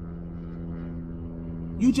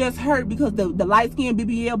 You just hurt because the light-skinned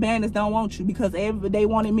BBL bandits don't want you because they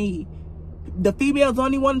wanted me. The females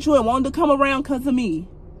only wanted you and wanted to come around because of me.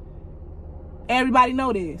 Everybody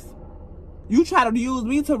know this. You try to use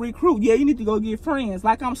me to recruit. Yeah, you need to go get friends.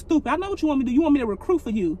 Like I'm stupid. I know what you want me to do. You want me to recruit for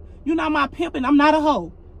you. You're not my pimp and I'm not a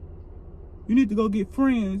hoe. You need to go get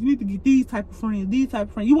friends. You need to get these type of friends. These type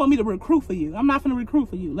of friends. You want me to recruit for you. I'm not finna recruit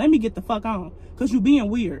for you. Let me get the fuck on. Because you being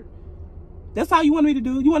weird. That's all you wanted me to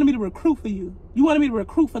do. You wanted me to recruit for you. You wanted me to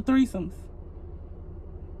recruit for threesomes.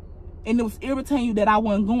 And it was irritating you that I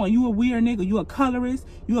wasn't going. You a weird nigga. You a colorist.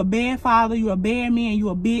 You a bad father. You a bad man. You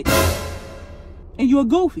a bitch. And you a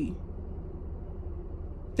goofy.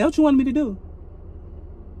 That's what you wanted me to do.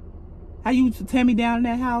 How you used to tear me down in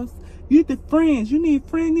that house. You need the friends. You need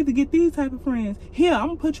friends. You need to get these type of friends. Here, I'm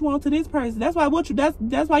gonna put you on to this person. That's why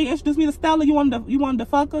that's why you introduced me to Stella. You wanted to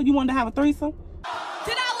fuck her. You wanted to have a threesome.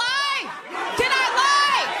 Did I lie? Did I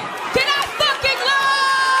lie? Did I fucking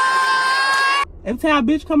lie? Every time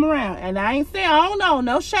a bitch come around, and I ain't saying I don't know,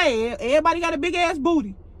 no shade. Everybody got a big ass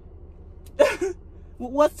booty.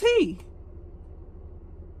 What's tea?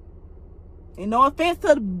 And no offense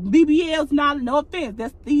to the BBLs, no offense.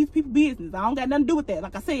 That's these people business. I don't got nothing to do with that.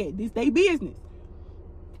 Like I said, this they business.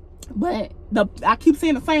 But I keep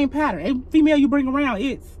seeing the same pattern. Every female you bring around,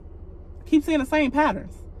 I keep seeing the same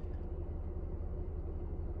patterns.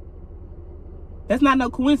 That's not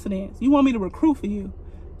no coincidence. You want me to recruit for you.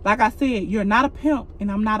 Like I said, you're not a pimp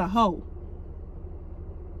and I'm not a hoe.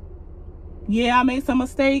 Yeah, I made some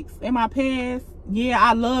mistakes in my past. Yeah,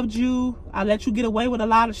 I loved you. I let you get away with a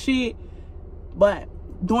lot of shit. But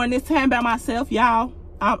during this time by myself, y'all,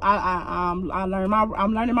 I'm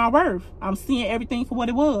learning my worth. I'm seeing everything for what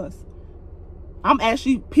it was. I'm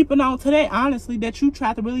actually peeping on today, honestly, that you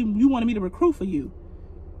wanted me to recruit for you.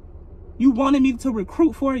 You wanted me to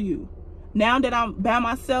recruit for you. Now that I'm by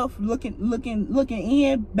myself, looking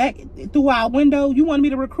in back through our window, you wanted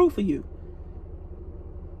me to recruit for you.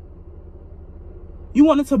 You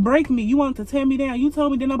wanted to break me. You wanted to tear me down. You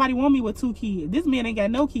told me that nobody want me with 2 kids. This man ain't got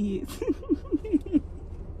no kids.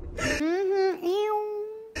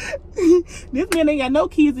 This man ain't got no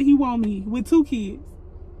kids and he want me with 2 kids.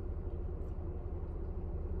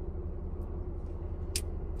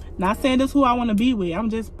 Not saying this who I want to be with. I'm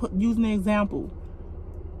just using an example.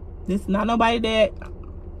 This not nobody that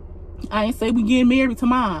I ain't say we getting married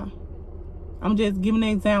tomorrow. I'm just giving an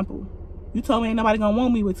example. You told me ain't nobody gonna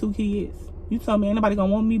want me with 2 kids. You told me ain't nobody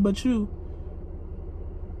gonna want me but you.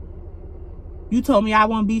 You told me I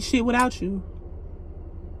wouldn't be shit without you.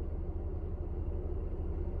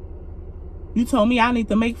 You told me I need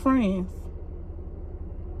to make friends.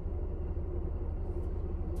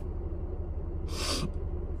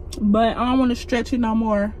 But I don't want to stretch it no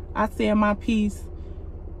more. I said my piece.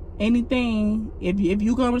 Anything, if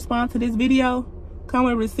you gonna respond to this video, come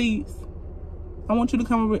with receipts. I want you to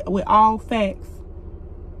come with all facts.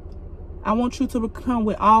 I want you to come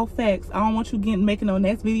with all facts. I don't want you making the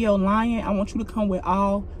next video lying. I want you to come with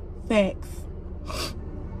all facts.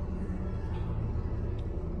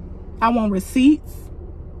 I want receipts.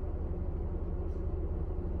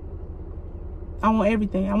 I want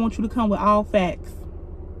everything. I want you to come with all facts.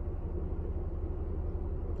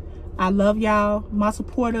 I love y'all, my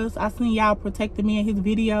supporters. I seen y'all protecting me in his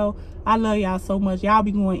video. I love y'all so much. Y'all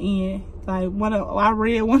be going in. Like I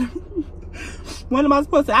read one of my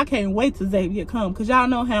supporters said, I can't wait till Xavier come, because y'all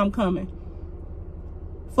know how I'm coming.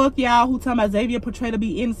 Fuck y'all who talking about Xavier portrayed to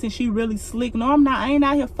be innocent. She really slick. No, I'm not. I ain't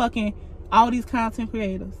out here fucking all these content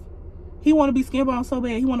creators. He want to be skin bone so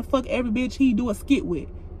bad. He want to fuck every bitch he do a skit with.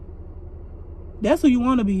 That's who you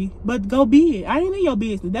want to be. But go be it. I ain't in your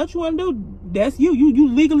business. That's what you want to do. That's you. You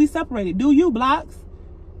legally separated. Do you, Blocks?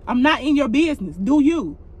 I'm not in your business. Do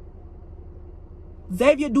you?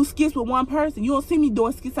 Xavier do skits with one person. You don't see me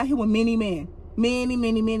doing skits out here with many men. Many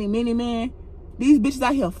men. These bitches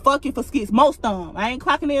out here fucking for skits. Most of them. I ain't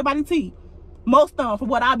clocking everybody's teeth. Most of them, for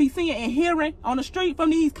what I be seeing and hearing on the street from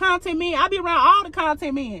these content men. I be around all the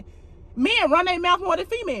content men. Men run their mouth more than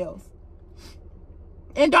females.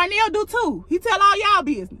 And Darnell do too. He tell all y'all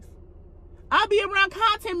business. I be around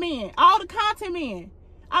content men. All the content men.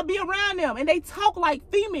 I be around them and they talk like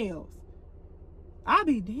females. I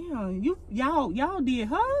be damn. Y'all did her? Y'all did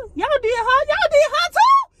her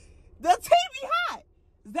too? The TV hot.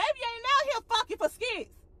 Xavier ain't out here fucking for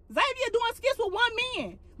skits. Xavier doing skits with one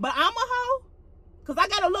man. But I'm a hoe. Cause I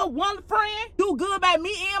got a little one friend do good by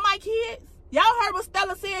me and my kids. Y'all heard what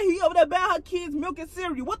Stella said? He over there about her kids milk and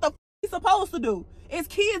cereal. What the f he supposed to do. It's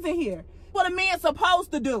kids in here. What a man's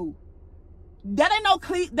supposed to do. That ain't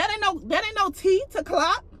no T to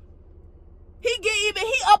clock. He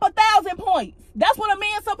up 1,000 points. That's what a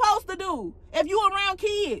man's supposed to do if you around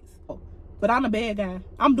kids. But I'm a bad guy.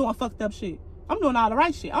 I'm doing fucked up shit. I'm doing all the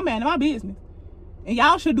right shit. I'm minding my business. And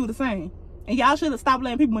y'all should do the same. And y'all should have stopped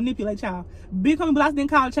letting people manipulate y'all. Big Homie Blocks didn't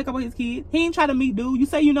call to check up on his kids. He ain't try to meet dude. You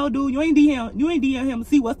say you know dude. You ain't DM him to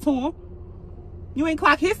see what's to him. You ain't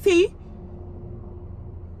clock his T.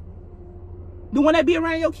 The one that be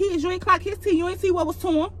around your kids, you ain't clock his T. You ain't see what was to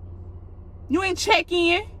him. You ain't check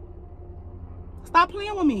in. Stop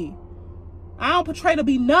playing with me. I don't portray to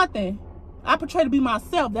be nothing. I portray to be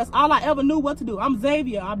myself. That's all I ever knew what to do. I'm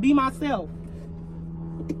Xavier. I be myself.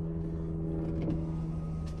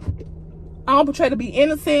 I don't portray to be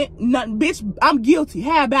innocent. Nothing. Bitch, I'm guilty.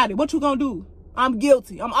 How about it? What you gonna do? I'm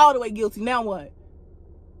guilty. I'm all the way guilty. Now what?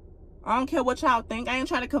 I don't care what y'all think. I ain't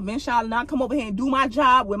trying to convince y'all to not come over here and do my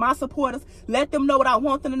job with my supporters. Let them know what I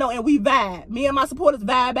want them to know. And we vibe. Me and my supporters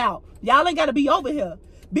vibe out. Y'all ain't got to be over here.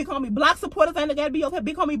 Big Homie Block supporters ain't got to be over here.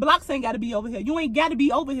 Big Homie Blocks ain't got to be over here. You ain't got to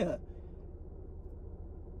be over here.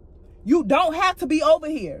 You don't have to be over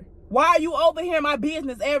here. Why are you over here in my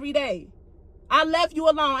business every day? I left you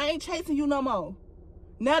alone. I ain't chasing you no more.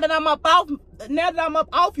 Now that I'm up off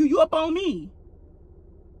you, you up on me.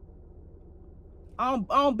 I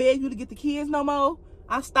don't beg you to get the kids no more.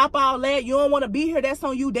 I stop all that. You don't want to be here. That's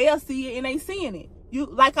on you. They'll see it and they seeing it. You,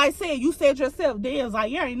 like I said, you said yourself. They was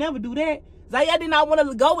like, yeah, ain't never do that. Zaire did not want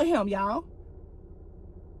to go with him, y'all.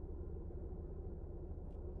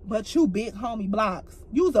 But you Big Homie Blocks,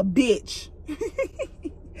 you's a bitch.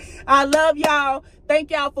 I love y'all.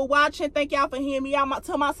 Thank y'all for watching. Thank y'all for hearing me out.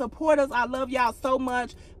 To my supporters, I love y'all so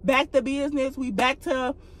much. Back to business. We back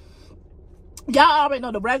to, y'all already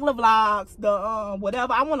know the regular vlogs, the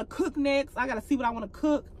whatever. I want to cook next. I gotta see what I want to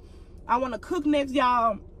cook. I want to cook next,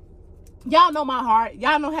 y'all. Y'all know my heart.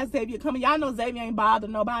 Y'all know how Xavier coming. Y'all know Xavier ain't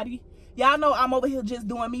bothering nobody. Y'all know I'm over here just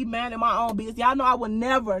doing me, man, in my own business. Y'all know I would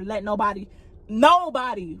never let nobody,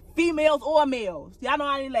 females or males. Y'all know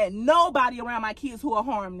I ain't let nobody around my kids who will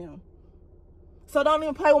harm them. So don't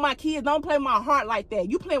even play with my kids. Don't play with my heart like that.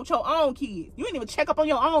 You play with your own kids. You ain't even check up on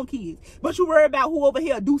your own kids. But you worry about who over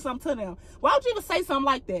here do something to them. Why would you even say something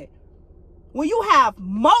like that? When you have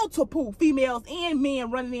multiple females and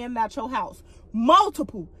men running in and out your house.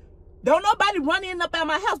 Multiple. Don't nobody run in and up out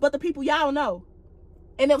my house but the people y'all know.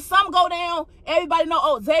 And if some go down, everybody know,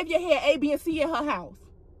 oh, Xavier had A, B, and C in her house.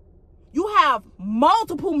 You have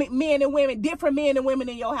multiple men and women, different men and women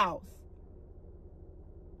in your house.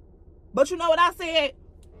 But you know what I said?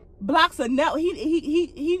 Blocks are no,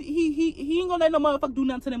 he ain't gonna let no motherfucker do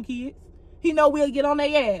nothing to them kids. He know we'll get on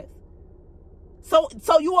their ass.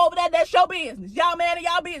 So you over there, that's your business. Y'all man and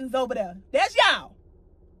y'all business over there. That's y'all.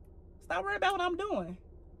 Stop worrying about what I'm doing.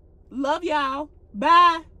 Love y'all.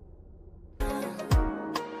 Bye.